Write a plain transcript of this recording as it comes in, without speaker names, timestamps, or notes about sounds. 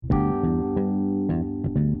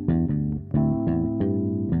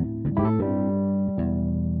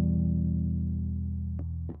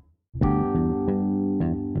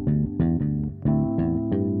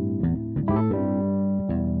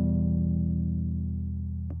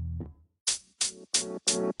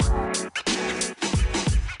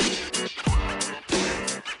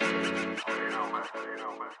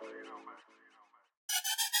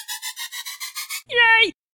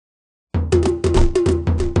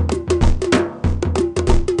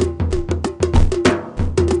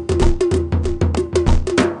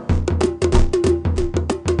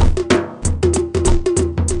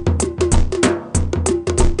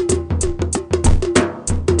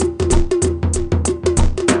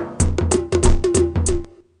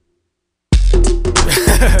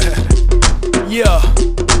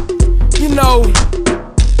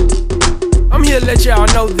let y'all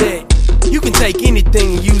know that you can take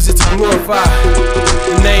anything and use it to glorify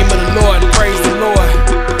the name of the Lord and praise the Lord.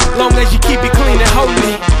 Long as you keep it clean and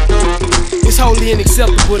holy, it's holy and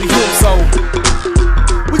acceptable to Him. So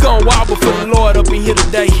we gon' wobble for the Lord up in here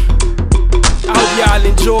today. I hope y'all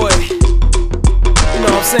enjoy it. You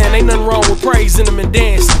know what I'm saying? Ain't nothing wrong with praising Him and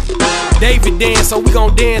dancing. David danced, so we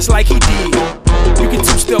gon' dance like he did. You can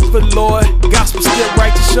two-step for the Lord, gospel step,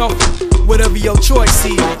 righteous shuffle, whatever your choice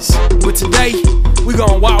is. But today, we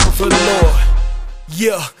gon' wobble for the Lord.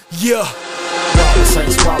 Yeah, yeah. Wobble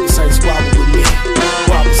saints, wobble saints, wobble with me.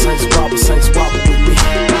 Wobble saints, wobble saints, wobble with me.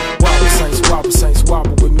 Wobble saints, wobble saints,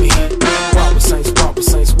 wobble with me. Wobble saints, wobble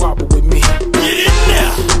saints, wobble with me. Get in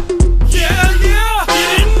there. Yeah, yeah.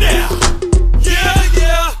 Get in there. Yeah,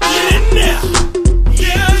 yeah. Get in there.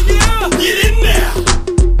 Yeah, yeah. Get in there.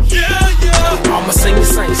 Yeah, yeah. All my singing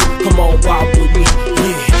saints, come on, wobble with me.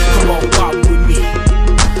 Yeah, come on, wobble with me.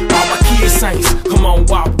 All my kids saints, come on,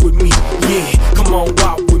 wobble with me. Yeah, come on,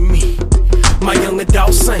 wobble with me. My young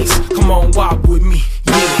adult saints, come on, wobble with me.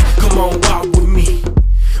 Yeah, come on, wobble with me.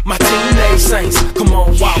 My teenage saints, come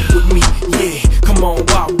on, wobble with me. Yeah, come on,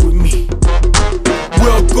 wobble with me.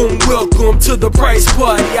 Welcome, welcome to the praise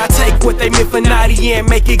party. I take what they meant for naughty and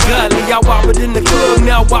make it godly. I wobbled in the club,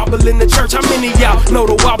 now wobble in the church. How many y'all know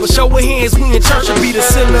the wobble? Show of hands, we in church and be the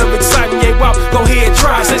center of excitement. Yeah, wobble, go ahead,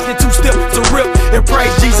 try. Section 2 step to rip and praise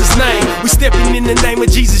Jesus' name. We stepping in the name of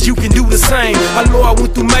Jesus, you can do the same. Our Lord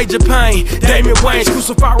went through major pain. Damon Wayans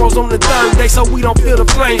crucified rose on the third day, so we don't feel the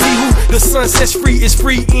flames. He who the sun sets free is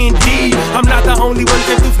free indeed. I'm not the only one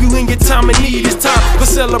that can you in your time of need. It's time for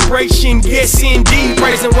celebration, yes indeed.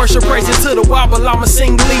 Praise and worship, praising to the wobble, I'ma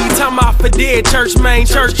sing lead. Time out for dead, church main,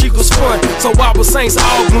 church equals fun. So wobble saints,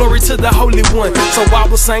 all glory to the Holy One. So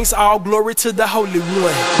wobble saints, all glory to the Holy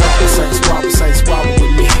One. Wobble saints, wobble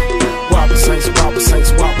with me. Wobble saints, wobble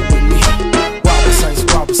with me.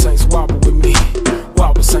 Wobble saints, wobble with me.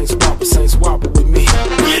 Wobble saints, wobble with me.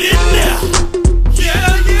 Get in there.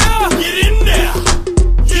 Yeah, yeah. Get in there.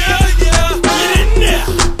 Yeah, yeah. Get in there.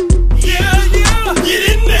 Yeah, yeah. Get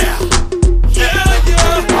in there. Yeah,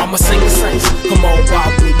 yeah. All my singing saints, come on,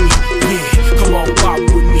 wobble with me. Yeah, come on, wobble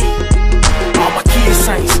with me. All my kids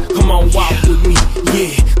saints, come on, wobble with me.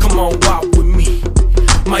 Yeah, come on, wobble with me.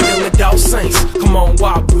 My young adult saints, come on,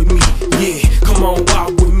 wobble with me. Yeah, come on,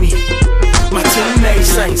 wobble with me. My teenage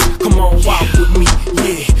saints, come on, wobble with me.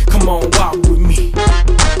 Yeah, come on, wobble with me.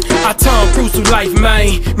 I Tom Cruise through life,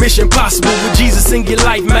 man. Mission possible with Jesus in your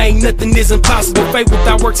life, man. Nothing is impossible. Faith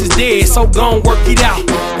without works is dead, so gon' work it out.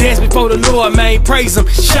 Dance before the Lord, man. Praise Him,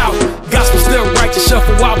 shout. Gospel still righteous,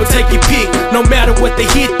 shuffle, wobble, take your pick. No matter what they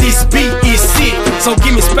hit, this beat is sick. So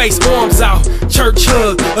give me space, arms out. Church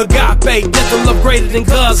hug, agape, death of love greater than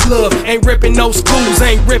God's love. Ain't ripping no schools,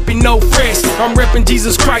 ain't ripping no fresh. I'm ripping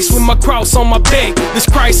Jesus Christ with my cross on my back. This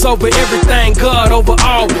Christ over everything, God over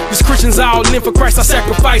all. This Christians all in for Christ, I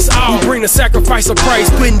sacrifice all. We bring the sacrifice of praise,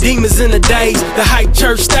 putting demons in the days. The hype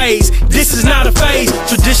church stays. This is not a phase.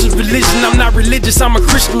 Tradition's religion, I'm not religious, I'm a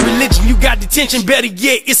Christian religion. You got detention, better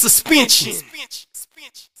yet, it's suspension.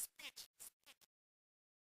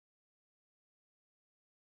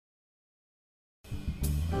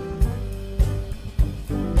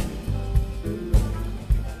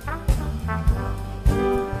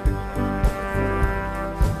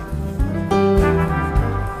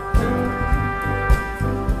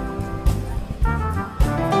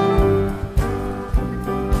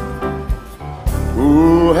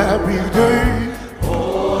 Oh, happy day.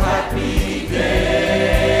 Oh, happy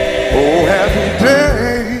day. Oh, happy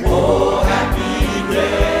day. Oh, happy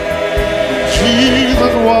day.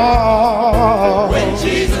 Jesus walked. When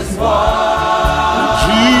Jesus walked.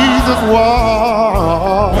 Jesus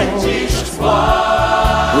walked. When Jesus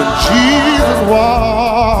walked. When Jesus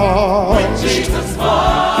walked. When Jesus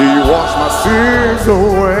walked. He washed my sins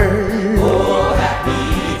away. Oh, happy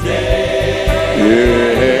day. Yeah.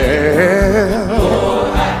 Oh,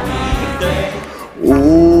 happy day.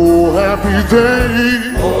 Oh, happy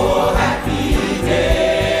day. Oh, happy day.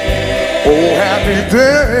 Oh, happy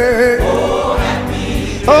day. Oh, happy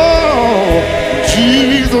day. Oh,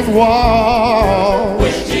 Jesus walked.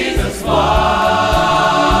 When Jesus walked.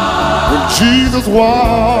 When Jesus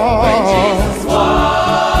walked. When Jesus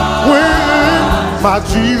walked. When my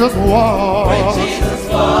Jesus walked. When Jesus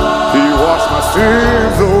walked. He washed my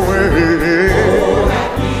sins away. Oh,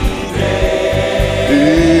 happy day.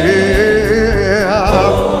 Yeah.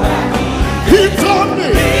 Oh, happy day. He taught me.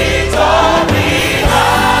 He taught me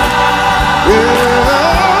how. Yeah,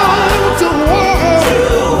 to walk.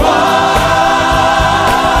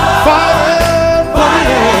 Fight and pray.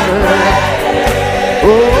 Oh,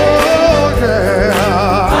 yeah.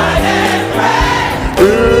 Fight and pray.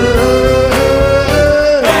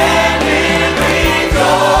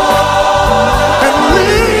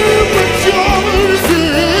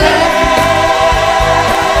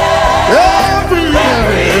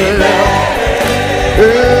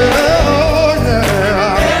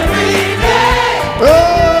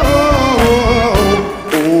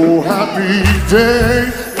 day.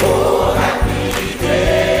 Oh, happy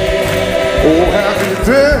day. Oh, happy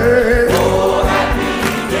day. Oh, happy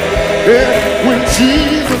day. Yeah, when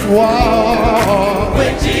Jesus walked.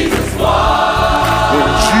 When Jesus walked. When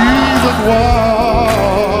Jesus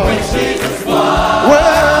walked. When Jesus walked.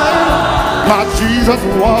 Well, my Jesus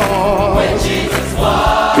walked. When Jesus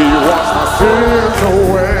walked. He washed my sins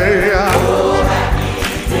away. Oh, happy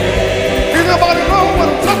day. Anybody know what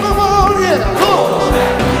I'm talking about? Yeah, look.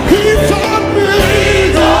 He taught me.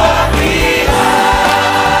 He taught me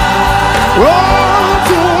Oh,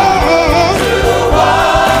 to walk.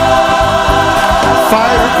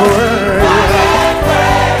 Fight and pray.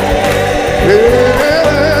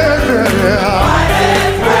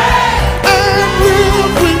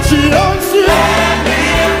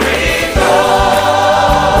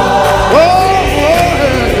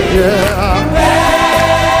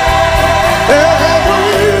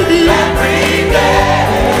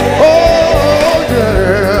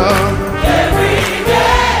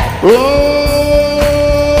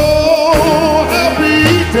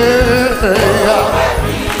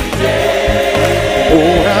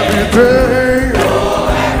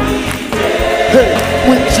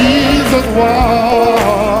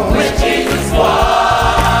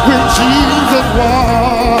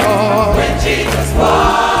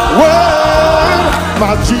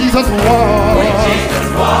 My Jesus walked.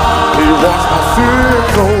 He washed my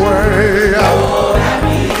sins away. Oh,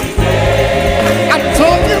 happy day. I'm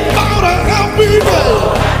talking about a happy day.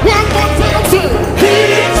 One more time, say, He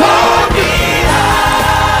taught me.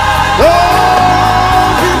 Oh,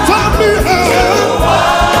 He taught me how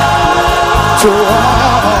to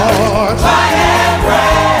walk. Fight and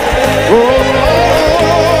pray. Oh,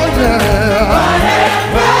 yeah. Fight and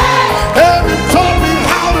pray. And He taught me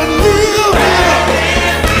how to live.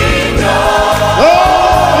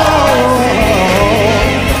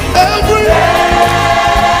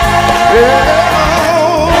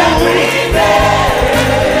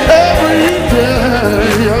 Every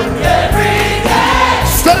day.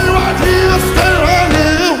 Stay right here, stay right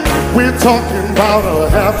here. We're talking about a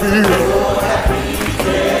happy day.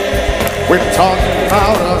 We're talking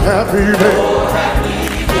about a happy day.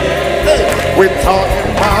 We're talking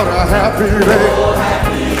about a happy day.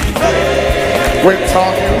 We're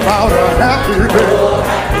talking about a happy day.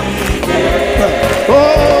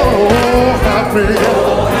 Oh, happy.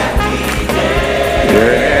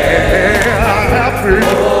 Yeah, happy.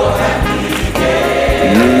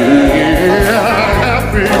 Yeah,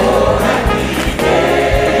 happy.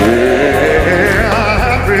 Yeah,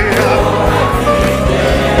 happy.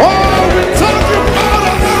 Oh, we're talking about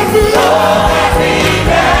a happy day.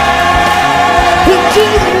 When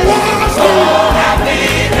Jesus washed me.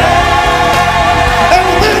 And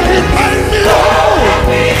then He made me whole.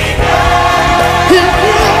 He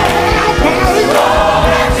healed my body.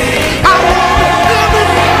 I want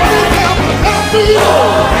everybody to have a happy day.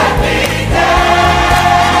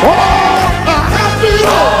 Oh, a happy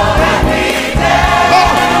day. Oh,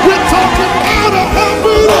 we're talking about a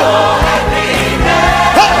happy day.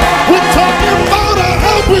 Hey, we're talking about a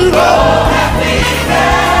happy day.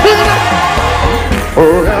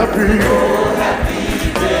 Oh, happy.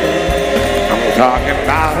 I'm talking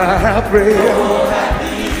about a happy day.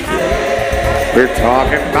 We're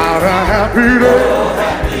talking about a happy day.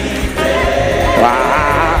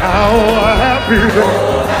 Wow, a happy day.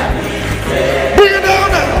 Bring it down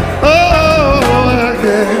now. Oh,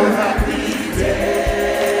 yeah.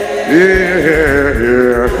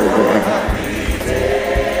 Yeah.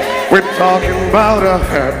 We're talking about a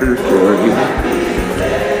happy day.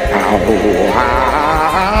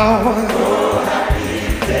 Wow.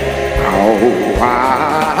 Oh,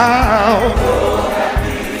 wow.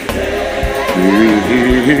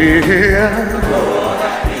 Yeah.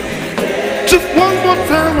 Just one more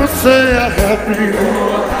time I say a happy day.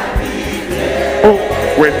 Oh,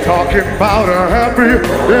 we're talking about a happy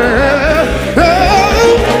day. Yeah.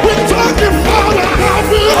 We're talking about a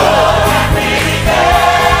happy day.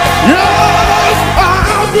 Yes, a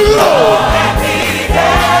happy day.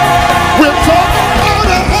 We're talking about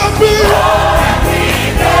a happy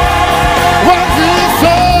day. What do you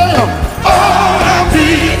say? Oh,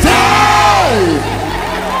 happy day.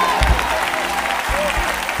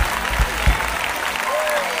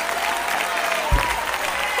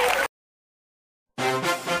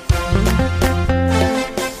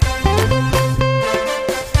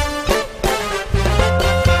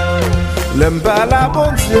 L'aime pas la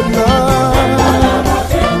bonne Dieu, non.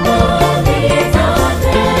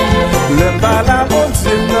 L'aime pas la bonne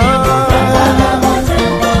Dieu, non.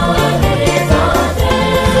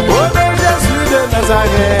 Oh, de Jésus de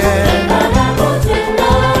Nazareth.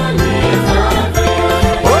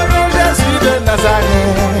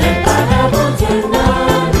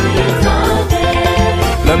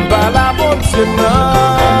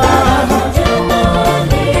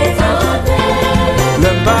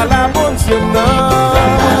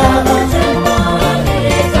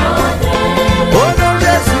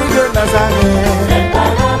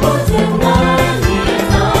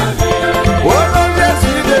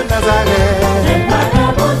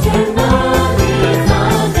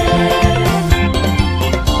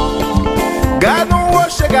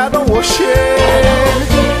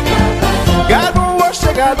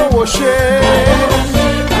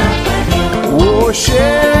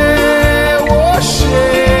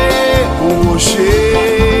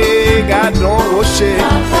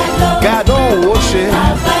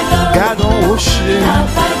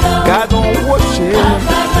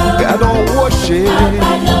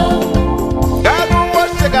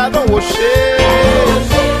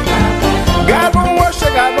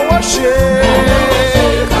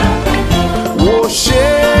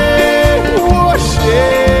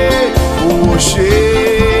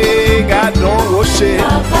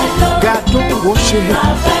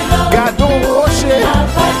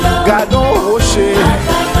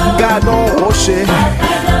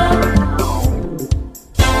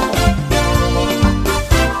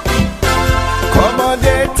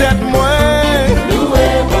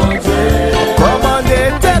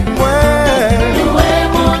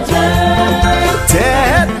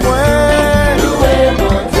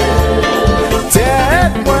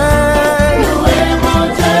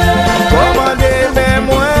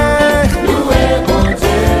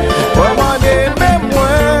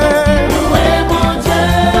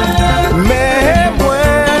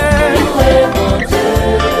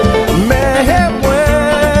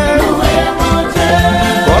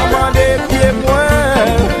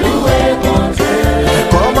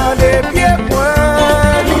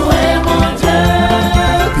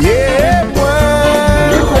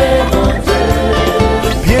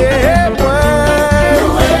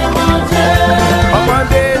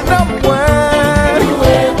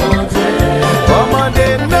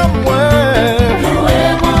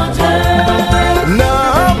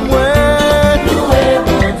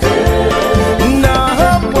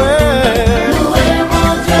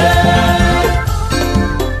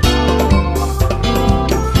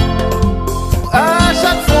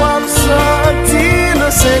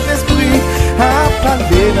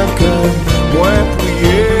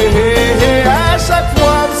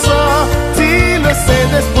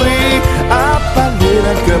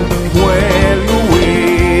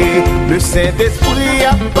 Saint-Esprit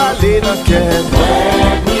a parlé dans le cœur.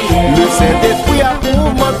 Le Saint-Esprit a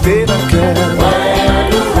mouvementé dans le cœur.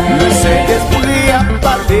 Le Saint-Esprit a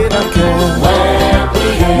parlé dans le cœur.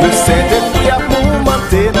 Le Saint-Esprit a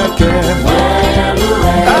mouvementé dans le cœur.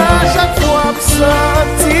 À chaque fois que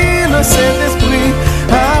senti le Saint-Esprit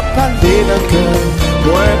a parlé dans le cœur.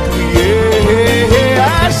 Moi prier.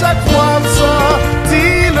 À chaque fois que senti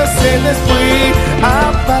le Saint-Esprit a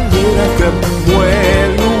parlé dans le cœur. Moi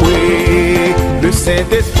louer. Le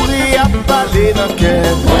Saint-Esprit a parlé dans le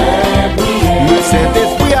cœur. Le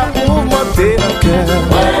Saint-Esprit a mouvementé dans le cœur.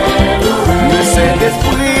 Le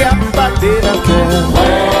Saint-Esprit a parlé dans le cœur.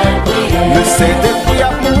 Le Saint-Esprit a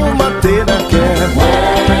mouvementé dans le cœur.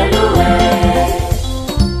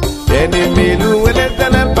 Bien-aimé, louez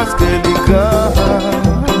l'Éternel parce que il est grand.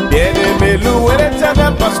 Bien-aimé, louez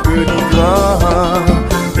l'Éternel parce que il est grand.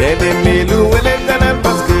 Bien-aimé, louez l'Éternel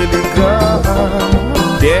parce que il est grand.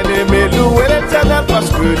 Bien-aimé, louez l'Éternel parce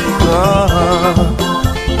que il est grand.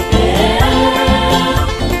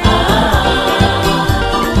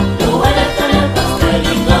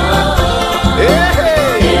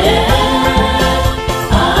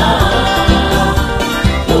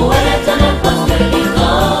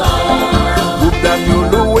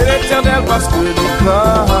 Parce que il est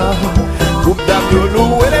grand. Groupe d'amis,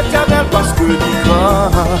 louez l'Éternel parce que il est grand.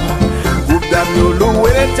 Groupe d'amis,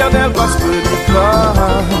 louez l'Éternel parce que il est grand.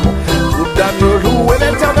 Groupe d'amis, louez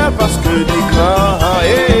l'Éternel parce que il est grand.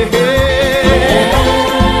 Hey, hey.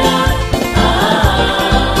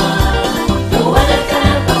 Louez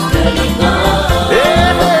l'Éternel parce que il est grand. Hey,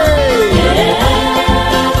 hey.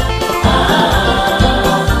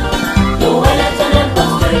 Louez l'Éternel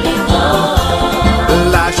parce que il est grand.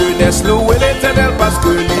 La jeunesse louez l'Éternel parce que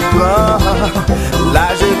il est grand. La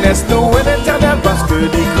jeunesse louez l'Éternel parce que il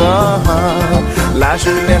est grand. La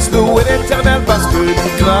jeunesse louez l'Éternel parce que il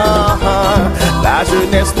est grand. La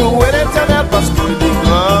jeunesse louez l'Éternel parce que il est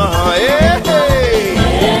grand. Hey, hey.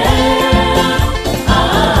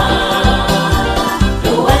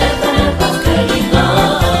 Louez l'Éternel parce que il est grand.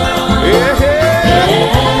 Hey, hey.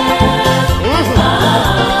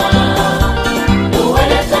 Louez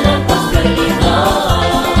l'Éternel parce que il est grand.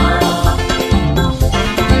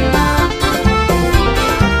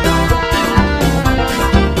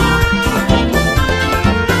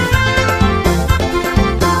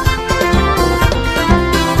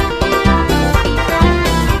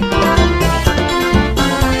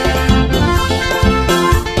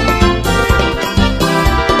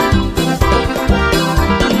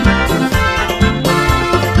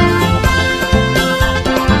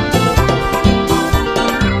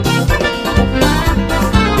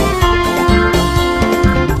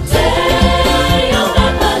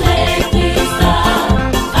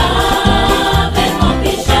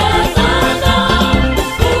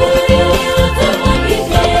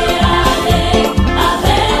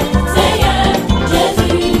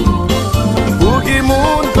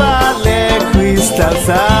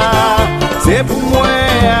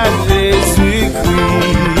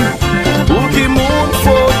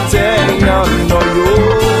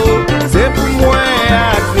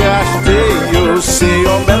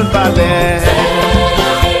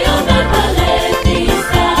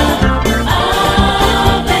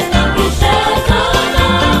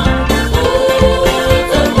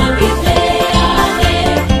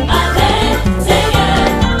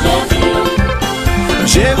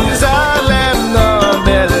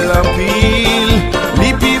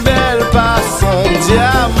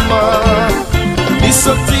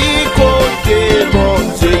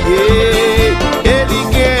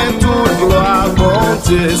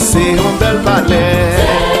 Dieu, c'est un bel palais.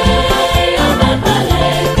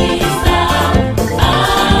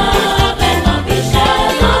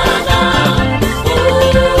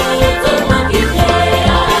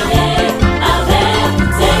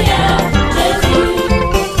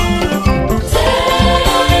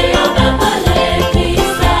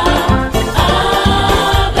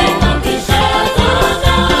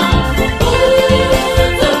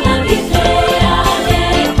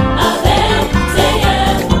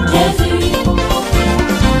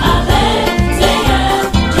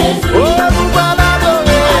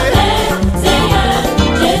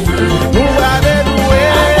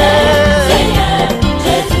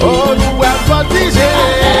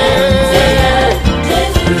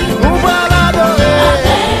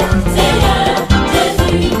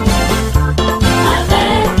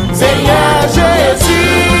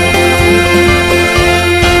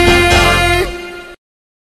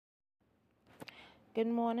 Good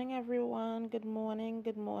morning, everyone. Good morning.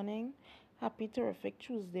 Good morning. Happy terrific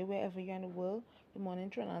Tuesday, wherever you're in the world. Good morning,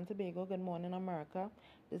 Trinidad and Tobago. Good morning, America.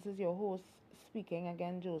 This is your host speaking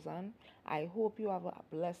again, Josan. I hope you have a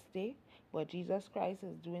blessed day. But Jesus Christ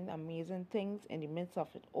is doing amazing things in the midst of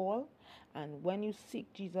it all. And when you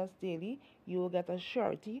seek Jesus daily, you will get a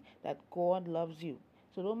surety that God loves you.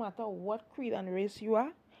 So no matter what creed and race you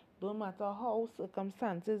are, no matter how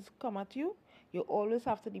circumstances come at you, you always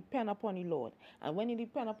have to depend upon the Lord. And when you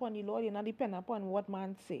depend upon the Lord, you're not depending upon what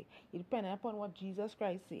man say. You depend upon what Jesus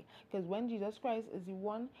Christ say. Because when Jesus Christ is the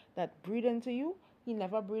one that breathed into you, he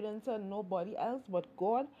never breathed into nobody else but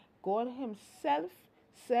God. God himself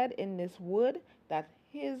said in this word that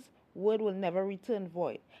his word will never return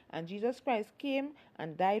void. And Jesus Christ came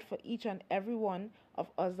and died for each and every one of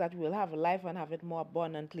us that will have life and have it more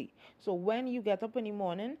abundantly. So when you get up in the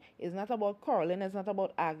morning, it's not about quarreling, it's not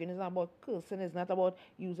about arguing, it's not about cursing, it's not about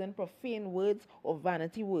using profane words or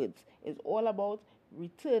vanity words. It's all about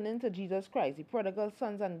returning to Jesus Christ, the prodigal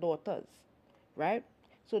sons and daughters, right?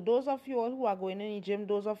 So those of you all who are going in the gym,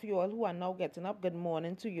 those of you all who are now getting up, good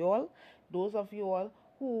morning to you all. Those of you all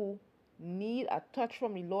who need a touch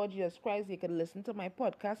from the Lord Jesus Christ, you can listen to my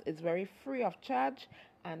podcast. It's very free of charge,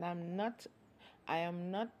 and I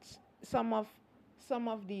am not some of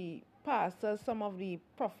the pastors, some of the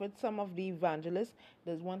prophets, some of the evangelists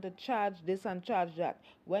that want to charge this and charge that.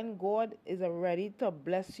 When God is ready to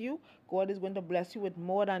bless you, God is going to bless you with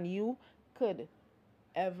more than you could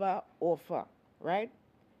ever offer, right?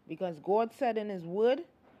 Because God said in his word,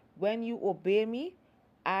 when you obey me,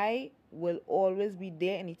 I will always be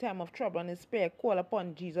there in the time of trouble and despair. Call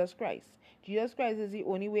upon Jesus Christ. Jesus Christ is the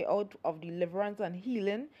only way out of deliverance and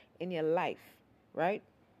healing in your life, right?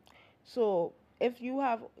 So if you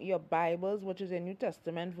have your Bibles, which is a New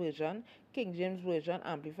Testament version, King James Version,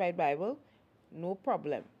 Amplified Bible, no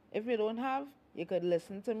problem. If you don't have, you could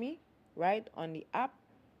listen to me, right, on the app,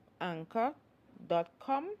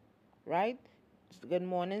 anchor.com, right? Good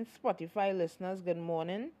morning, Spotify listeners. Good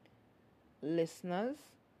morning, listeners.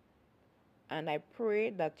 And I pray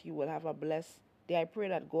that you will have a blessed day. I pray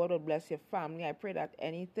that God will bless your family. I pray that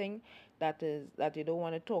anything that you don't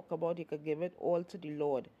want to talk about, you could give it all to the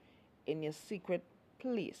Lord in your secret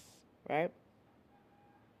place, right?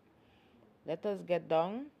 Let us get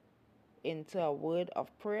down into a word of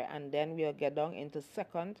prayer, and then we'll get down into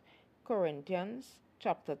 2 Corinthians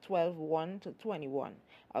chapter 12, 1 to 21.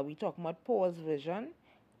 I'll be talking about Paul's vision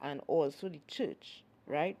and also the church,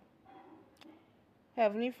 right?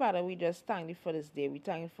 Heavenly Father, we just thank you for this day. We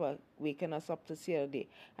thank you for waking us up to see the day.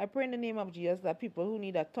 I pray in the name of Jesus that people who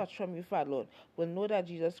need a touch from you, Father Lord, will know that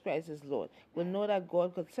Jesus Christ is Lord, will know that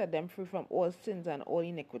God could set them free from all sins and all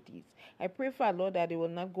iniquities. I pray, Father Lord, that they will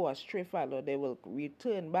not go astray, Father Lord. They will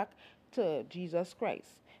return back to Jesus Christ.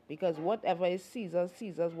 Because whatever is Caesar's,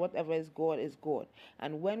 Caesar's, whatever is God.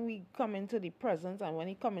 And when we come into the presence and when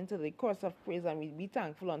we come into the course of praise and we be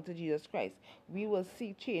thankful unto Jesus Christ, we will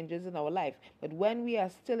see changes in our life. But when we are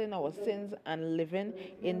still in our sins and living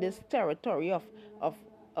in this territory of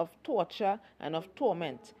torture and of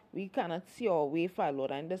torment, we cannot see our way, Father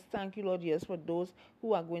Lord. And just thank you, Lord Jesus, for those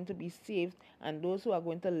who are going to be saved and those who are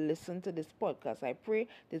going to listen to this podcast. I pray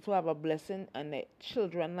this will have a blessing on their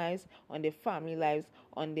children's lives, on their family lives,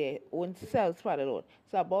 on their own selves, Father Lord.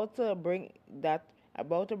 So about to bring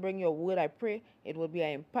your word, I pray it will be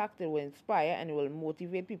an impact, it will inspire, and it will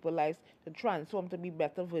motivate people's lives to transform to be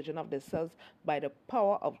better version of themselves by the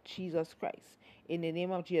power of Jesus Christ. In the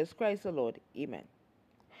name of Jesus Christ, the Lord. Amen.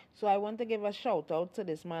 So I want to give a shout out to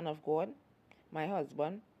this man of God, my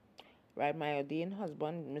husband, right, my ordained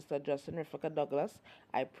husband, Mr. Justin Rifaka Douglas.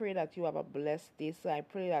 I pray that you have a blessed day. So I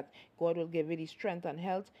pray that God will give you the strength and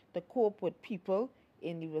health to cope with people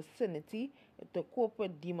in the vicinity, to cope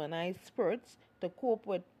with demonized spirits, to cope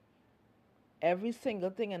with every single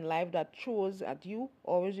thing in life that throws at you.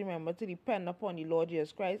 Always remember to depend upon the Lord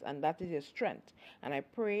Jesus Christ, and that is your strength. And I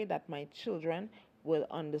pray that my children will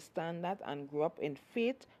understand that and grow up in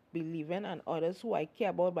faith, believing, and others who I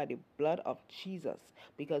care about by the blood of Jesus.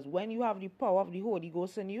 Because when you have the power of the Holy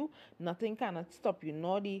Ghost in you, nothing cannot stop you,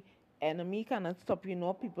 nor the enemy cannot stop you,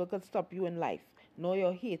 nor people can stop you in life, nor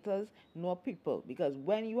your haters, nor people. Because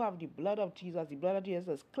when you have the blood of Jesus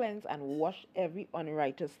has cleansed and washed every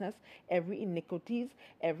unrighteousness, every iniquities,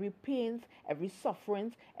 every pains, every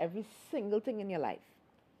sufferings, every single thing in your life.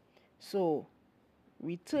 So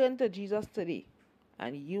return to Jesus today,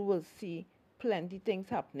 and you will see plenty things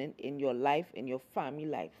happening in your life, in your family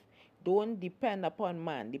life. Don't depend upon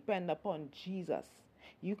man, depend upon Jesus.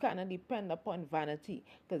 You cannot depend upon vanity,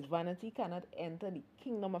 because vanity cannot enter the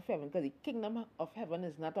kingdom of heaven, because the kingdom of heaven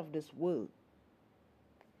is not of this world.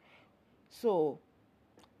 So,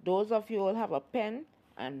 those of you who have a pen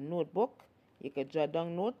and notebook, you can jot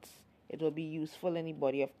down notes. It will be useful in the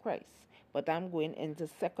body of Christ. But I'm going into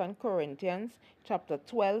 2 Corinthians chapter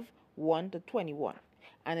 12, 1 to 21.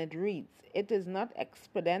 And it reads, "It is not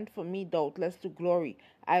expedient for me, doubtless, to glory.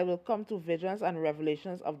 I will come to visions and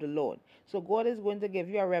revelations of the Lord." So God is going to give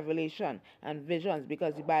you a revelation and visions,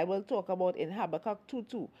 because the Bible talk about in Habakkuk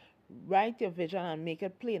 2:2, write your vision and make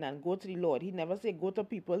it plain and go to the Lord. He never say go to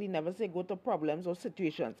people. He never say go to problems or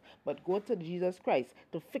situations, but go to Jesus Christ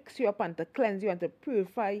to fix you up and to cleanse you and to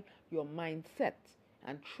purify your mindset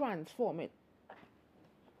and transform it.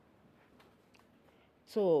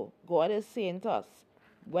 So God is saying to us,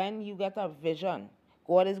 when you get a vision,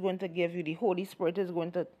 God is going to give you, the Holy Spirit is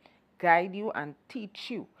going to guide you and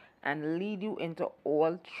teach you and lead you into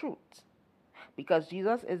all truth. Because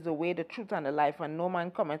Jesus is the way, the truth, and the life, and no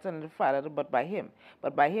man cometh unto the Father but by him.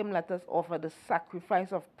 But by him let us offer the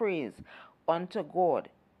sacrifice of praise unto God,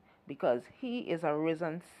 because he is a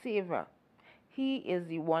risen Savior. He is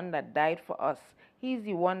the one that died for us. He is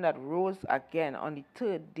the one that rose again on the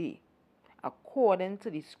third day, according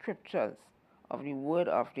to the scriptures of the word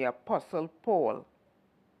of the Apostle Paul.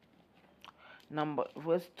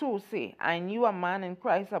 Verse 2 say, "I knew a man in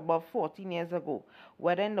Christ above 14 years ago,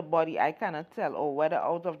 whether in the body I cannot tell, or whether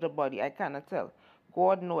out of the body I cannot tell.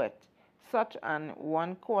 God knoweth, such an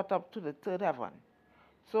one caught up to the third heaven."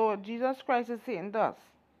 So Jesus Christ is saying to us,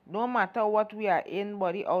 no matter what we are in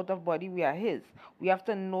body, out of body, we are his. We have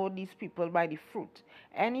to know these people by the fruit.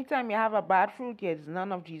 Anytime you have a bad fruit, it is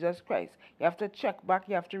none of Jesus Christ. You have to check back,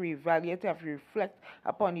 you have to reevaluate, you have to reflect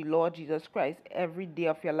upon the Lord Jesus Christ every day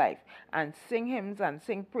of your life, and sing hymns and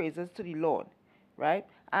sing praises to the Lord, right?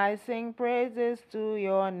 I sing praises to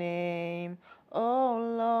your name, oh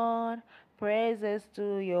Lord, praises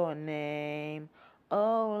to your name,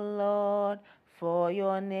 oh Lord, for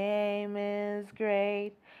your name is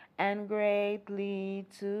great and greatly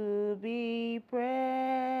to be praised.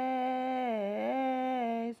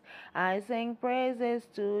 I sing praises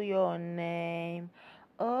to your name,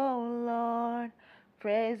 oh Lord,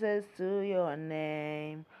 praises to your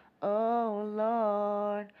name, oh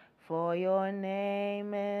Lord, for your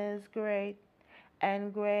name is great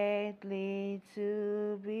and greatly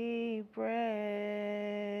to be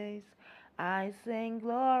praised. I sing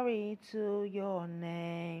glory to your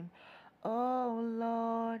name, oh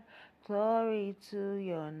Lord, glory to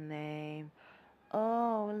your name,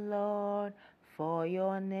 oh Lord, for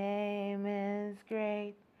your name is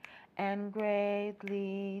great and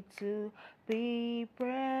greatly to be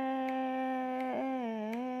praised.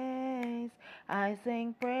 I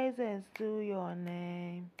sing praises to your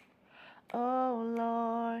name, oh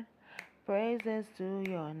Lord, praises to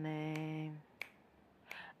your name,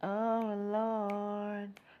 oh Lord,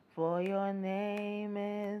 for your name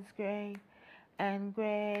is great and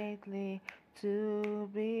greatly to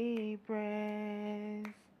be praised.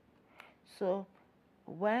 So,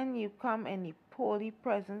 when you come in the holy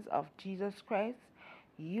presence of Jesus Christ,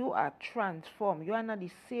 you are transformed. You are not the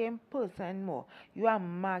same person anymore. You are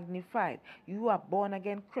magnified. You are born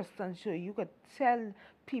again Christian. So you could tell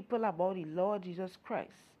people about the Lord Jesus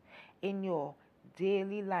Christ in your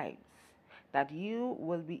daily lives, that you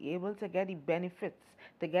will be able to get the benefits,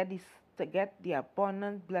 to get the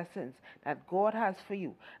abundant blessings that God has for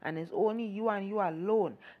you. And it's only you and you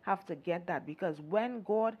alone have to get that, because when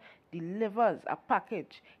God delivers a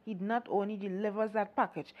package, he not only delivers that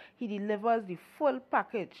package, he delivers the full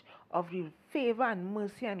package of the favor and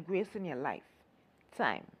mercy and grace in your life.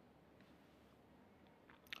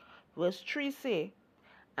 Verse 3 say,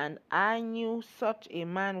 "And I knew such a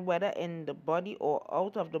man, whether in the body or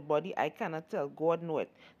out of the body, I cannot tell. God knoweth."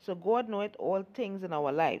 So God knoweth all things in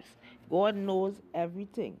our lives. God knows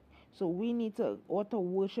everything. So we need to ought to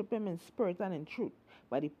worship him in spirit and in truth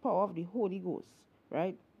by the power of the Holy Ghost,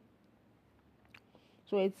 right?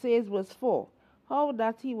 So it says, verse 4, how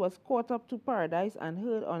that he was caught up to paradise and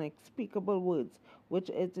heard unspeakable words, which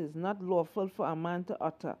it is not lawful for a man to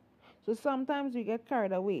utter. So sometimes we get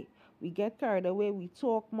carried away. We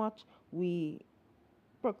talk much, we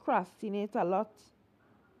procrastinate a lot,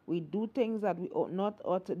 we do things that we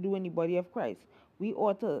ought to do in the body of Christ. We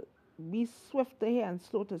ought to be swift to hear and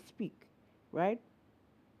slow to speak, right?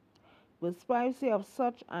 Verse 5 say, of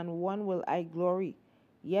such and one will I glory,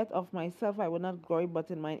 yet of myself I will not glory, but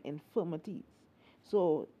in my infirmities.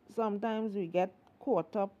 So sometimes we get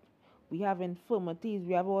caught up, we have infirmities,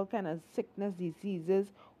 we have all kind of sickness, diseases,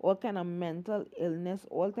 all kind of mental illness,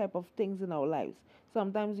 all type of things in our lives.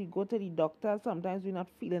 Sometimes we go to the doctor, sometimes we're not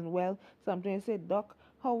feeling well, sometimes we say, doc,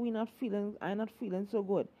 how we not feeling? I'm not feeling so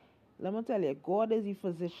good. Let me tell you, God is the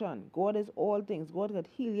physician. God is all things. God could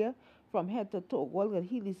heal you from head to toe. God could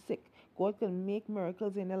heal the sick. God can make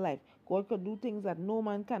miracles in your life. God could do things that no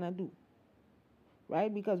man cannot do.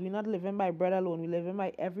 Right? Because we're not living by bread alone. We're living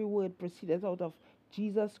by every word proceeded out of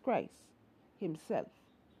Jesus Christ himself.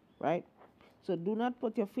 Right? So do not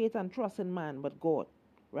put your faith and trust in man, but God.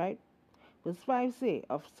 Right? Verse 5 say,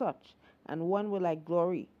 of such and one will I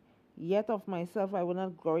glory. Yet of myself I will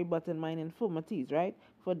not glory, but in mine infirmities, right?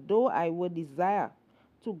 For though I would desire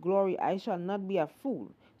to glory, I shall not be a fool.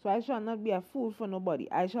 So I shall not be a fool for nobody.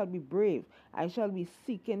 I shall be brave. I shall be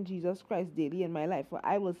seeking Jesus Christ daily in my life. For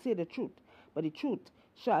I will say the truth, but the truth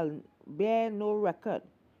shall bear no record,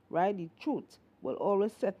 right? The truth will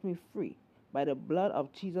always set me free by the blood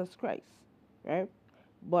of Jesus Christ, right?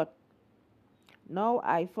 But now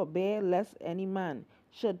I forbear lest any man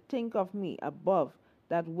should think of me above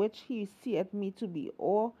that which he seeth me to be,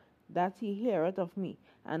 or that he heareth of me,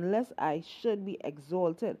 unless I should be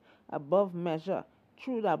exalted above measure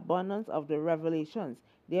through the abundance of the revelations.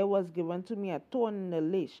 There was given to me a thorn in the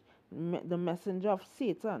flesh, the messenger of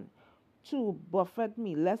Satan, to buffet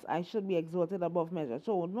me, lest I should be exalted above measure.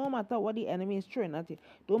 So no matter what the enemy is throwing at you,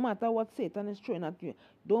 don't matter what Satan is throwing at you,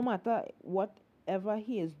 don't matter whatever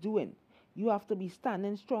he is doing, you have to be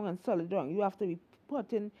standing strong and solid ground. You have to be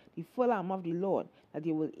putting the full arm of the Lord, that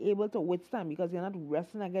you will be able to withstand, because you're not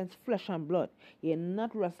wrestling against flesh and blood. You're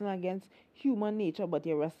not wrestling against human nature, but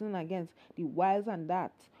you're wrestling against the wiles and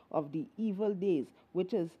darts of the evil days,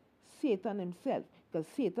 which is Satan himself. Because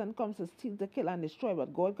Satan comes to steal, to kill, and destroy,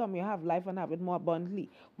 but God come, you have life and have it more abundantly.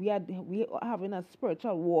 We are having a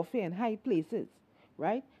spiritual warfare in high places,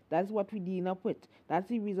 right? That's what we deal up with. That's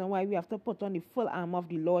the reason why we have to put on the full armor of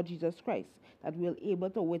the Lord Jesus Christ, that we're able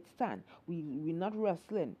to withstand. We're not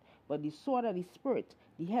wrestling, but the sword of the Spirit,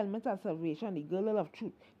 the helmet of salvation, the girdle of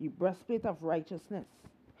truth, the breastplate of righteousness.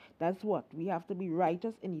 That's what we have to be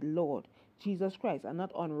righteous in the Lord Jesus Christ, and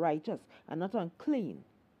not unrighteous and not unclean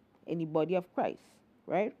in the body of Christ,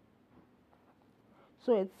 right?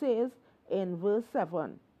 So it says in verse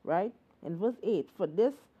 7, right? In verse 8, for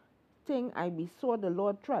this thing I besought the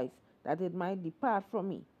Lord thrice, that it might depart from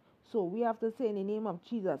me. So we have to say, in the name of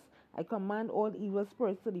Jesus, I command all evil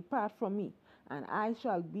spirits to depart from me, and I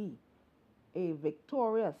shall be a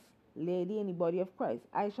victorious lady in the body of Christ.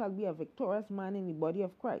 I shall be a victorious man in the body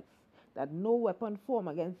of Christ, that no weapon formed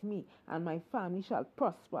against me and my family shall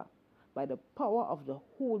prosper by the power of the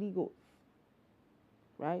Holy Ghost.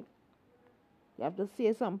 Right? You have to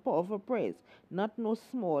say some powerful prayers, not no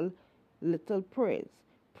small little prayers.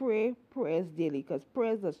 Pray prayers daily, because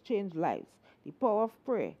prayers does change lives. The power of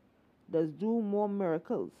prayer does do more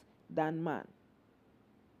miracles than man.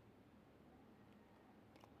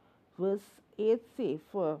 Verse 8 say,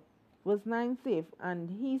 verse 9 say, and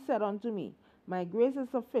he said unto me, my grace is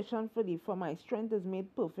sufficient for thee, for my strength is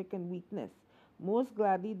made perfect in weakness. Most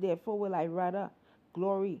gladly therefore will I rather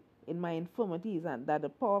glory in my infirmities, and that the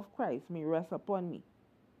power of Christ may rest upon me.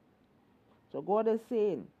 So God is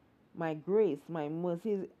saying, my grace, my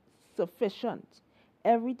mercy is sufficient.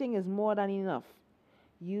 Everything is more than enough.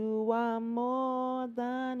 You are more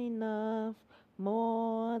than enough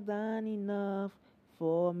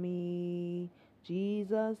for me.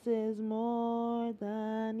 Jesus is more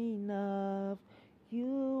than enough.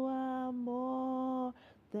 You are more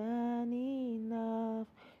than enough.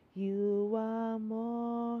 You are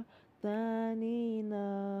more than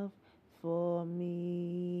enough for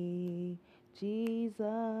me.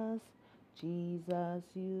 Jesus, Jesus,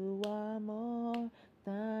 you are more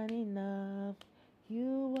than enough.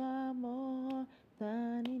 You are more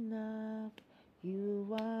than enough.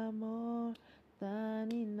 You are more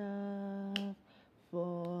than enough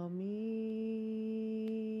for me.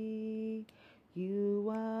 You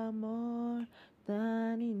are more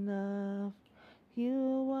than enough.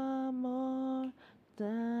 You are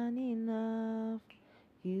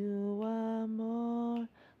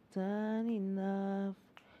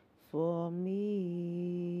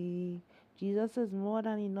Jesus is more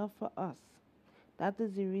than enough for us. That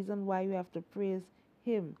is the reason why we have to praise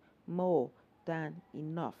him more than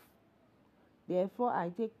enough. Therefore, I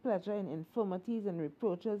take pleasure in infirmities and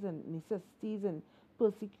reproaches and necessities and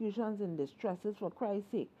persecutions and distresses for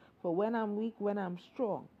Christ's sake. For when I'm weak, when I'm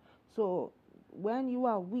strong. So when you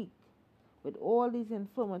are weak, with all these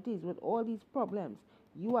infirmities, with all these problems,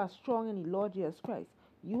 you are strong in the Lord Jesus Christ.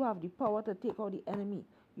 You have the power to take out the enemy.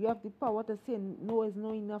 You have the power to say no is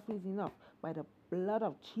no, enough is enough by the blood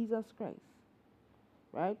of Jesus Christ.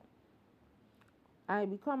 Right? I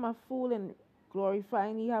become a fool in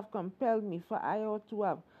glorifying ye have compelled me, for I ought to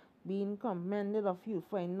have been commended of you,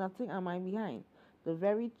 for in nothing am I behind. The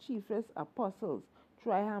very chiefest apostles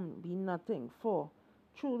try be nothing, for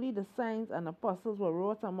truly the signs and apostles were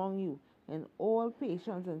wrought among you in all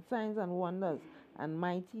patience and signs and wonders and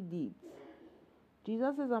mighty deeds.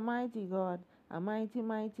 Jesus is a mighty God, a mighty,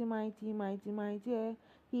 mighty, mighty, mighty, mighty.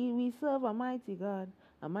 We serve a mighty God,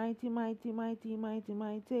 a mighty, mighty, mighty, mighty,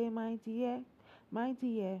 mighty, mighty, yeah, mighty,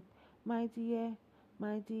 yeah, mighty, yeah,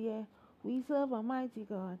 mighty, yeah. We serve a mighty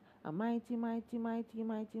God, a mighty, mighty, mighty,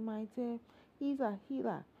 mighty, mighty. He's a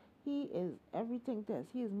healer. He is everything to us.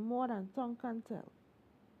 He is more than tongue can tell.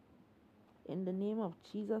 In the name of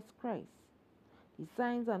Jesus Christ, the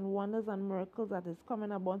signs and wonders and miracles that is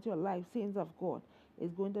coming about your life, saints of God,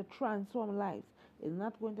 is going to transform lives. It's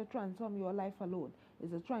not going to transform your life alone.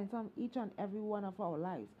 It's to transform each and every one of our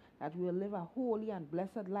lives, that we will live a holy and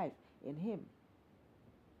blessed life in him.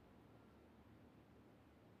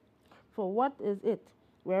 For what is it,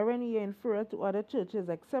 wherein ye inferior to other churches,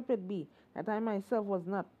 except it be that I myself was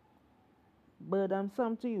not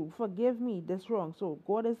burdensome to you? Forgive me this wrong. So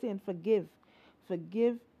God is saying forgive,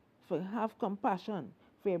 have compassion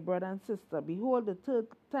for your brother and sister. Behold, the third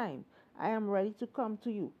time I am ready to come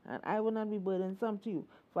to you, and I will not be burdensome to you,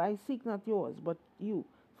 for I seek not yours, but you.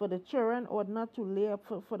 For the children ought not to lay up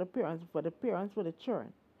for the parents, for the parents for the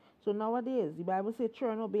children. So nowadays, the Bible says,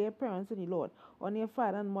 children, obey your parents in the Lord, honor your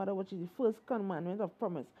father and mother, which is the first commandment of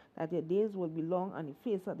promise, that your days will be long on the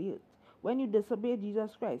face of the earth. When you disobey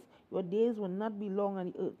Jesus Christ, your days will not be long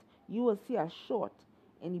on the earth. You will see a short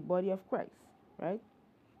in the body of Christ, right?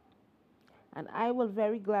 And I will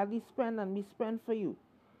very gladly spend and be spent for you.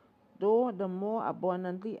 Though the more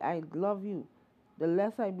abundantly I love you, the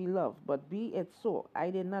less I be loved. But be it so, I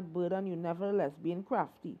did not burden you, nevertheless, being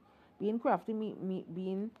crafty. Being crafty means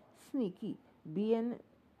being sneaky, being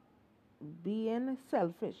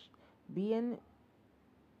selfish, being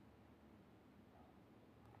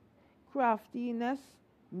craftiness,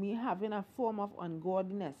 me having a form of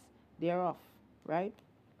ungodliness thereof, right?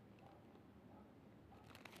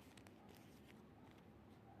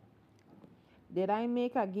 Did I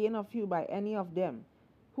make a gain of you by any of them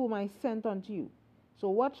whom I sent unto you? So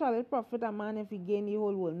what shall it profit a man if he gain the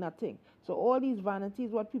whole world? Nothing. So all these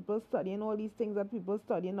vanities, what people study, and all these things that people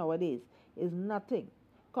study nowadays is nothing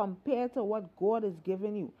compared to what God is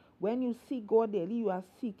giving you. When you seek God daily, you are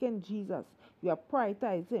seeking Jesus. You are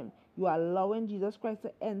prioritizing him. You are allowing Jesus Christ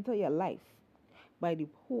to enter your life by the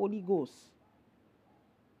Holy Ghost.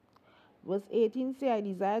 Verse 18 say, I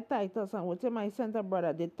desire Titus, and with him I sent a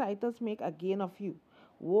brother. Did Titus make a gain of you?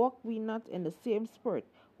 Walk we not in the same spirit?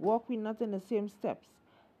 Walk we not in the same steps?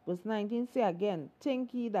 Verse 19 say again,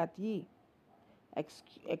 think ye that ye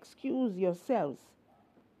excuse ourselves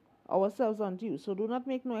unto you. So do not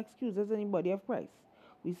make no excuses in the body of Christ.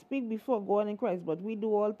 We speak before God in Christ, but we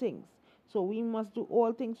do all things. So we must do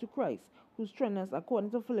all things to Christ, who strengthens us,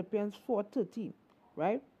 according to Philippians 4:13,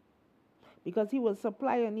 right? Because he will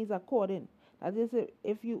supply your needs according. That is,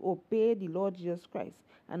 if you obey the Lord Jesus Christ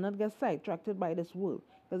and not get sidetracked by this world.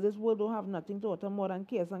 Because this world don't have nothing to utter more than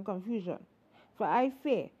chaos and confusion. For I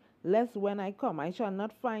fear, lest when I come I shall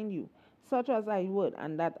not find you, such as I would,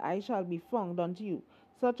 and that I shall be found unto you,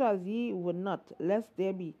 such as ye would not, lest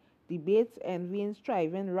there be debates, envyings,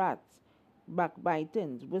 striving, wraths,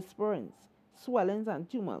 backbitings, whisperings, swellings, and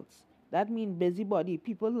tumults. That means busybody.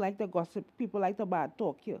 People like to gossip, people like to bad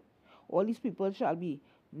talk here. All these people shall be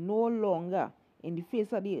no longer in the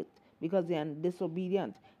face of the earth, because they are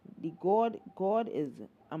disobedient. God is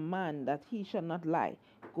a man that he shall not lie.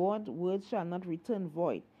 God's word shall not return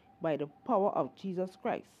void, by the power of Jesus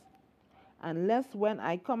Christ. Unless when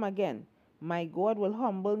I come again, my God will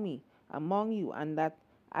humble me among you, and that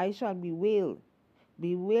I shall bewail.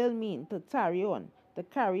 Bewail mean to carry on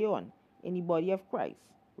in the body of Christ,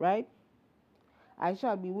 right? I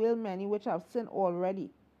shall bewail many which have sinned already.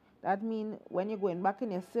 That means when you're going back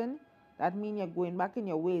in your sin, that means you're going back in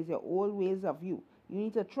your ways, your old ways of you. You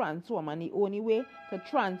need to transform, and the only way to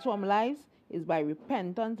transform lives is by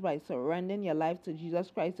repentance, by surrendering your life to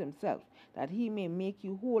Jesus Christ himself, that he may make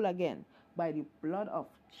you whole again. by the blood of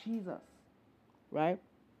Jesus, right?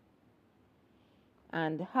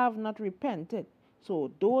 And have not repented.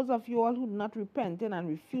 So those of you all who not repented and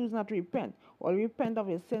refuse not to repent, or repent of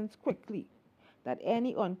your sins quickly, that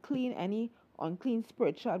any unclean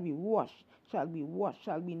spirit shall be washed, shall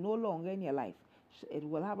be no longer in your life. It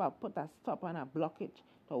will put a stop and a blockage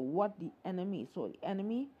to what the enemy. So the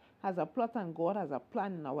enemy has a plot and God has a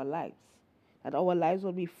plan in our lives. That our lives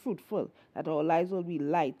will be fruitful, that our lives will be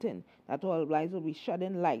lightened, that our lives will be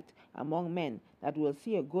shedding light among men, that will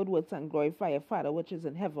see your good works and glorify your Father which is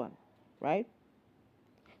in heaven, right?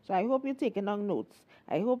 So I hope you're taking down notes.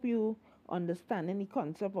 I hope you understand the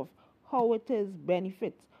concept of how it is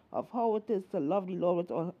benefits, of how it is to love the Lord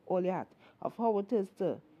with all your heart, of how it is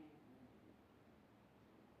to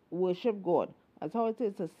worship God, as how it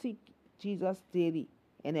is to seek Jesus daily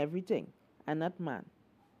in everything, and not man.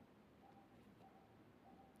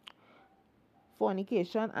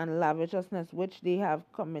 Fornication and lasciviousness which they have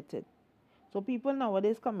committed. So people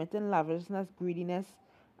nowadays committing lasciviousness, greediness,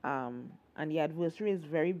 and the adversary is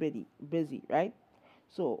very busy, right?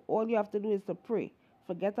 So all you have to do is to pray.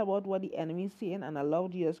 Forget about what the enemy is saying and allow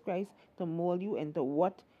Jesus Christ to mold you into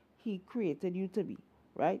what he created you to be,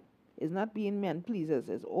 right? It's not being men pleasers,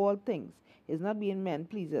 it's all things. It's not being men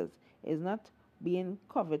pleasers. It's not being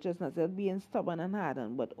covetousness, it's being stubborn and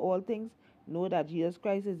hardened, but all things. Know that Jesus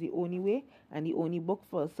Christ is the only way and the only book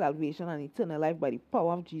for salvation and eternal life by the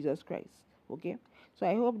power of Jesus Christ. Okay? So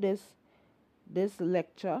I hope this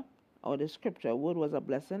lecture or the scripture word was a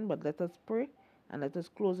blessing, but let us pray and let us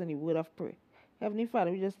close in the word of prayer. Heavenly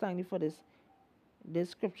Father, we just thank you for this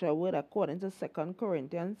scripture word according to 2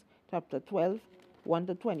 Corinthians chapter 12, 1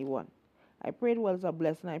 to 21. I pray it was a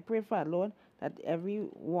blessing. I pray, Father Lord, that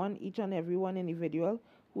each and every one individual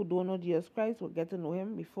who don't know Jesus Christ will get to know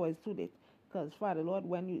him before it's too late. Because, Father Lord,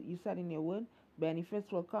 when you said in your word,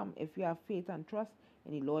 benefits will come if you have faith and trust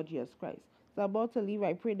in the Lord Jesus Christ. So about to leave,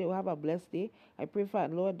 I pray they will have a blessed day. I pray,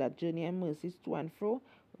 Father Lord, that journey and mercies to and fro,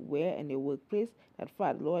 where in their workplace, that,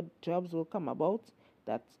 Father Lord, jobs will come about,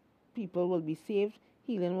 that people will be saved,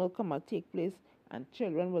 healing will come and take place, and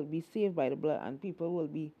children will be saved by the blood, and people will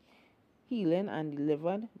be healing and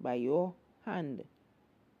delivered by your hand.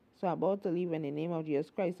 So about to leave in the name of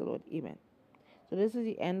Jesus Christ, the Lord. Amen. So this is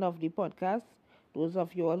the end of the podcast. Those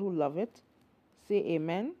of you all who love it, say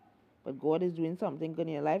amen. But God is doing something good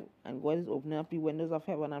in your life, and God is opening up the windows of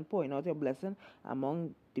heaven and pouring out your blessing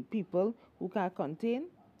among the people who can't contain.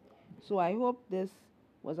 So I hope this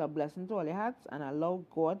was a blessing to all your hearts, and allow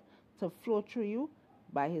God to flow through you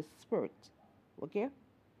by his Spirit. Okay?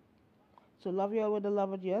 So love you all with the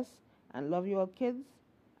love of Jesus, and love your kids,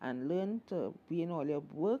 and learn to be in all your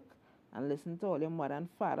work, and listen to all your mother and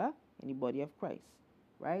father in the body of Christ,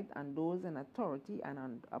 right? And those in authority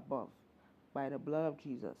and above, by the blood of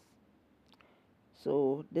Jesus.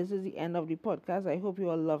 So this is the end of the podcast. I hope you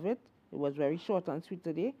all love it. It was very short and sweet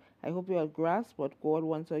today. I hope you all grasp what God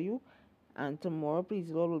wants of you. And tomorrow, please,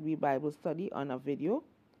 Lord, will be Bible study on a video,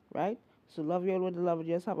 right? So love you all with the love of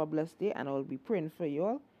Jesus. Have a blessed day, and I will be praying for you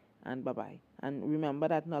all. And bye-bye. And remember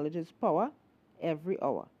that knowledge is power every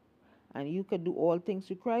hour. And you can do all things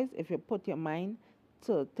through Christ if you put your mind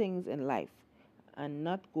to things in life and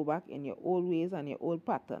not go back in your old ways and your old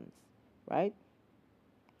patterns, right?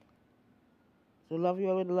 So love you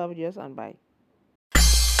all with the love of Jesus, and bye.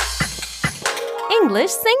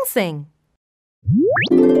 English Sing Sing.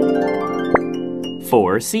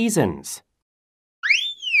 4 seasons.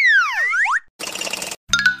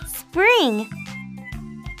 Spring.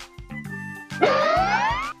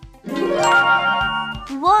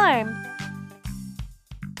 Warm.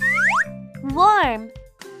 Warm.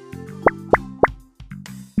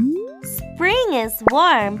 Spring is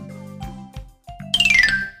warm.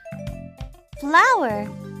 Flower.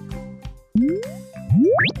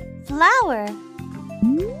 Flower.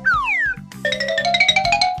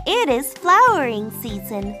 It is flowering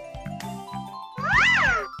season.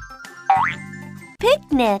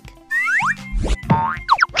 Picnic.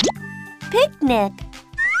 Picnic.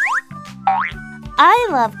 I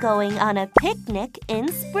love going on a picnic in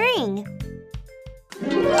spring.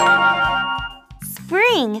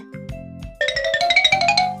 Spring.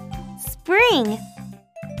 Spring.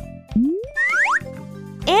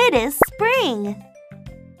 It is spring.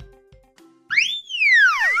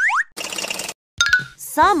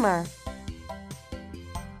 Summer.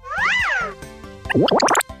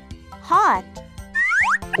 Hot.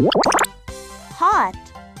 Hot.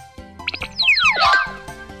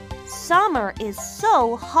 Summer is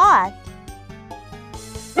so hot.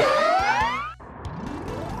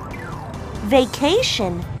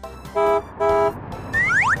 Vacation.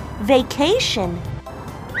 Vacation.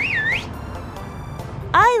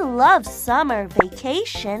 I love summer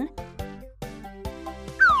vacation.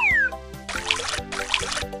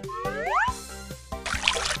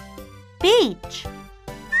 Beach.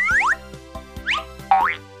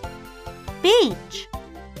 Beach.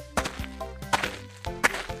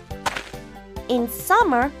 In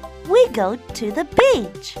summer, we go to the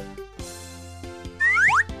beach.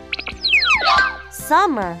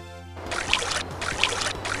 Summer.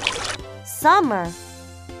 Summer.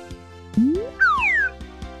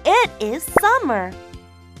 It is summer.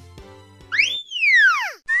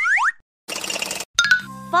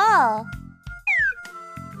 Fall.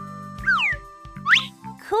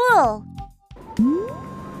 Cool.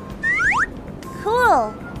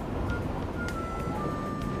 Cool.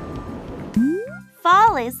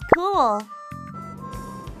 Fall is cool.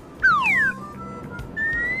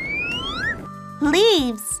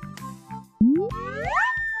 Leaves.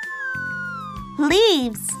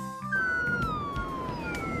 Leaves.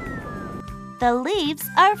 The leaves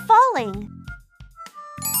are falling.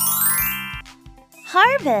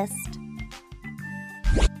 Harvest.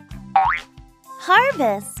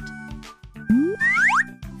 Harvest.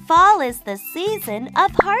 Fall is the season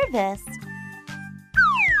of harvest.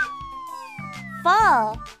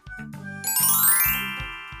 Fall.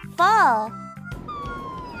 Fall.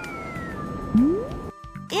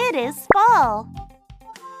 It is fall.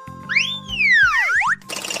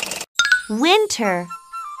 Winter.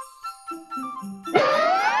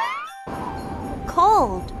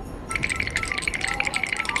 Cold.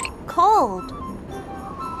 Cold.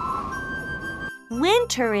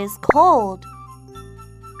 Winter is cold.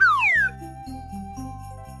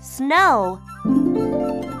 Snow.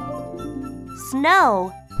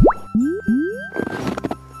 Snow.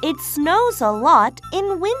 It snows a lot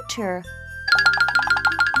in winter.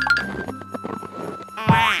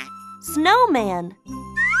 Snowman.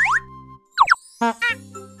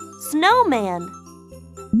 Snowman.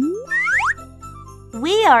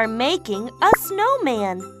 We are making a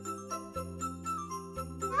snowman.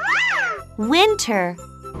 Winter.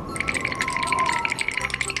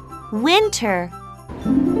 Winter.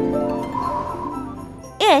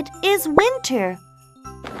 It is winter.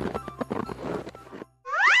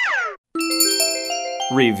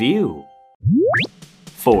 Review.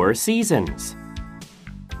 4 seasons.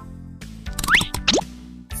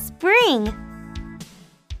 Spring.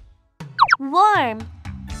 Warm.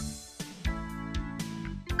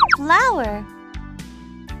 Flower.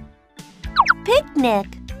 Picnic.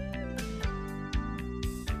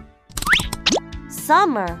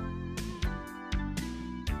 Summer.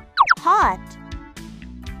 Hot.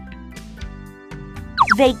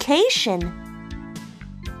 Vacation.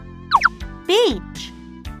 Beach.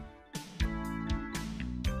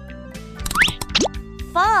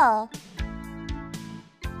 Fall.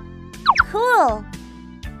 Cool.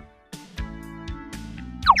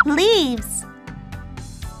 Leaves.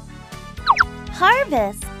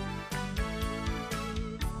 Harvest.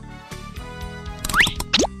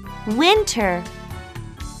 Winter.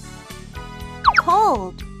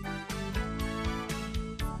 Cold.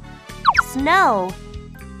 Snow.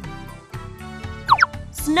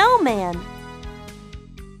 Snowman.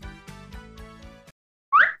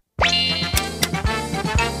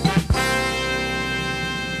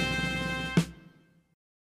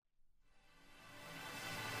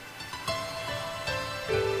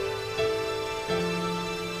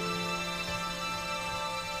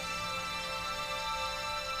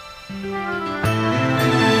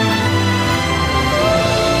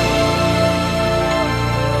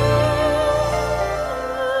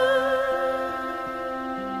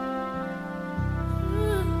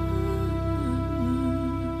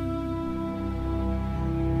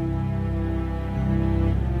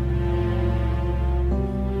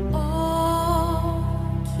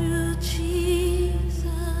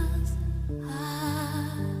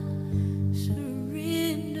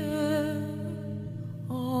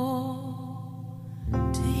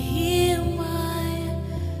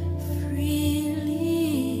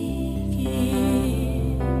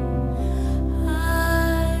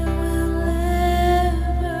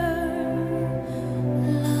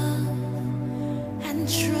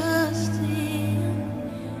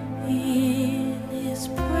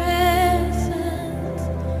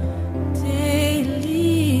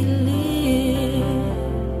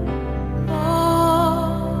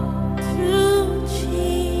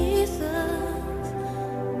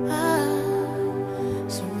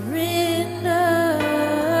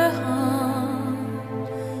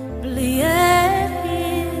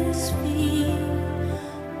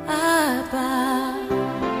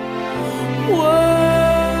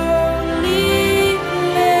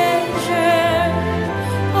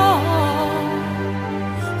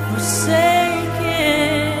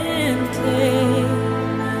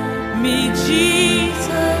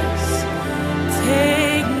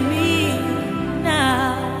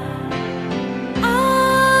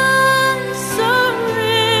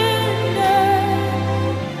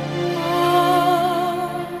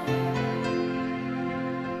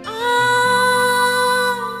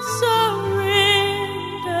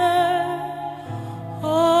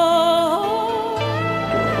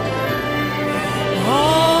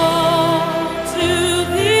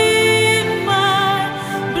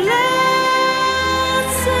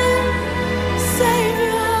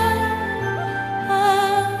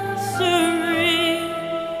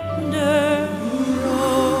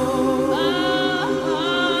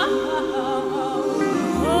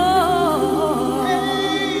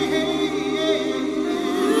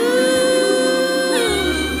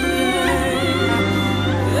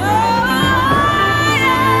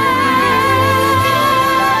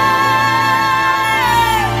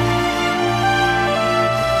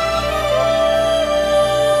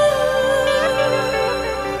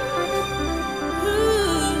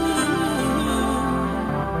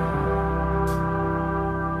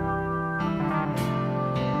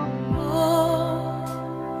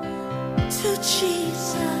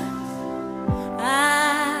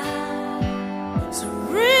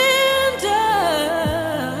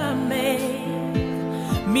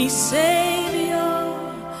 Savior,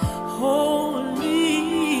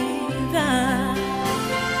 holy thine.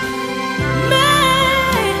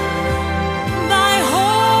 May thy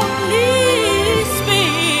Holy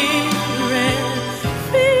Spirit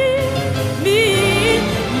fill me.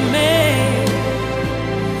 May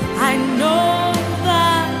I know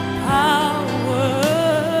thy power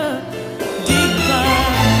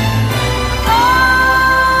divine. I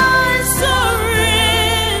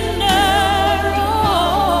surrender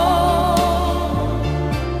all.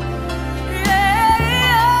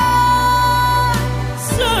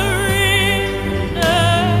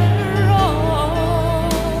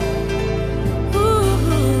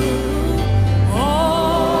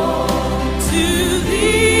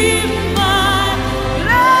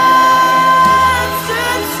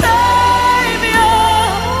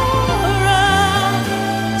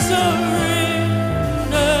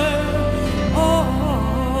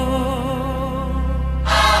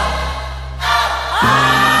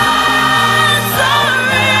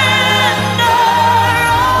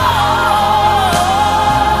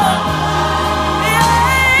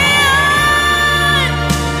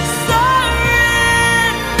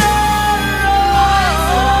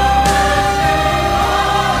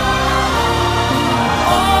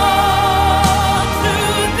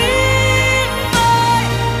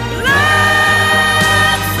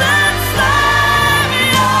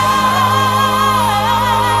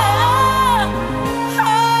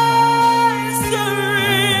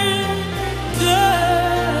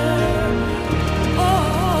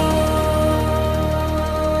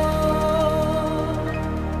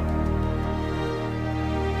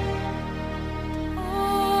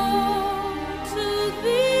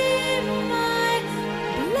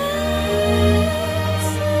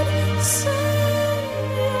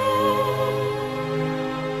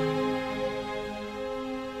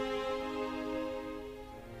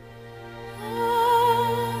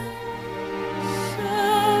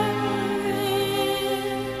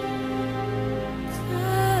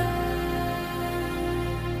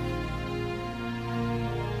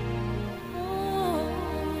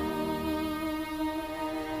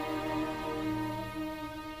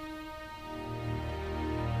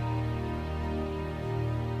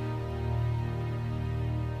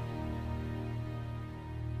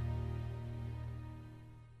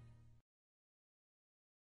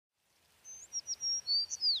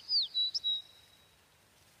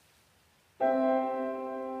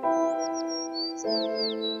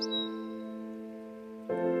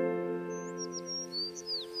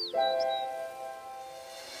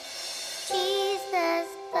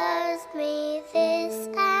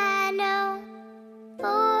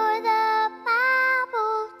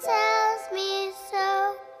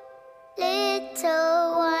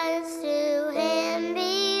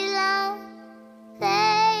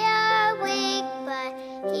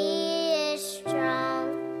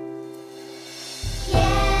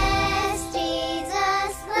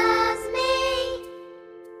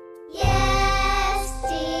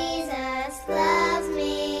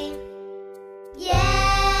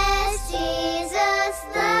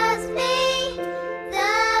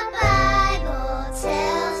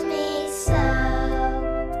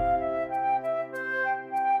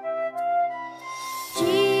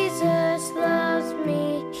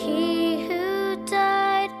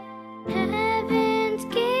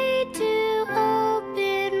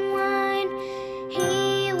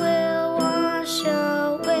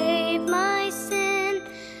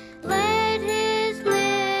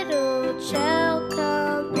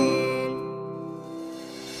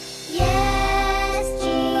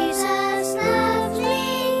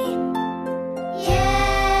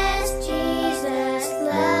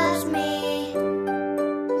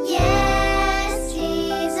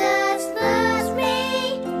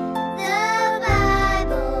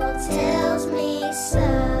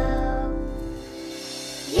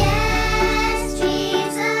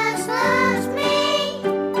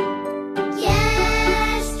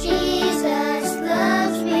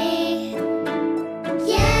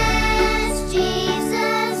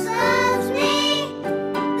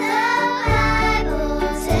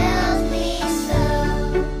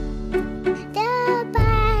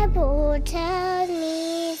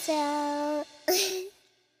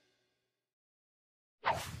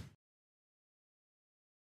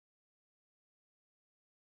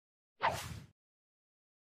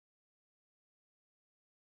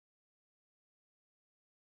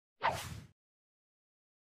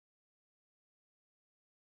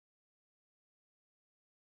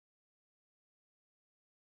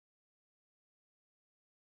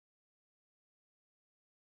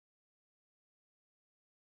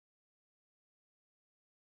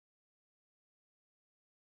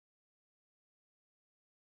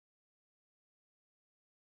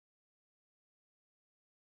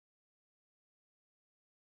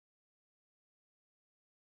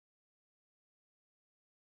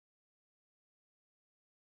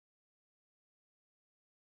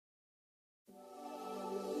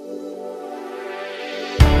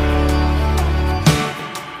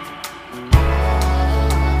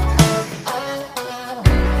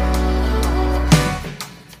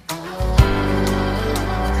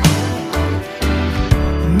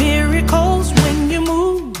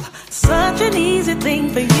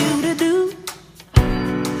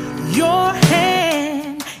 Your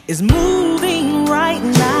hand is moving right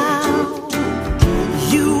now.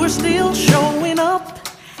 You are still showing up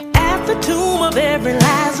at the tomb of every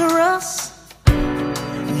Lazarus.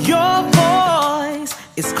 Your voice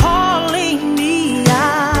is calling me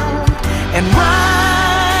out. And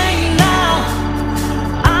right now,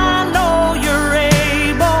 I know you're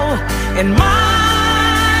able. And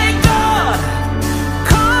my God,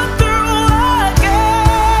 come through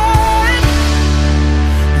again.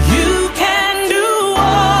 You can do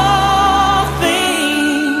all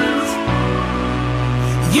things.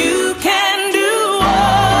 You can do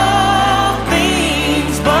all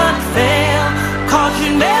things but fail. 'Cause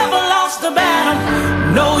you never lost a battle.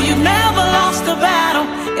 No, you've never lost a battle.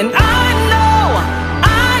 And I know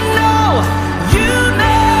you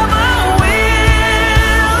never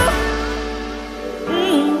will.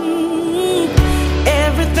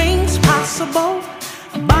 Everything's possible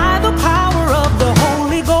by the power of the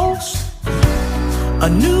Holy Ghost. A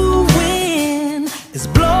new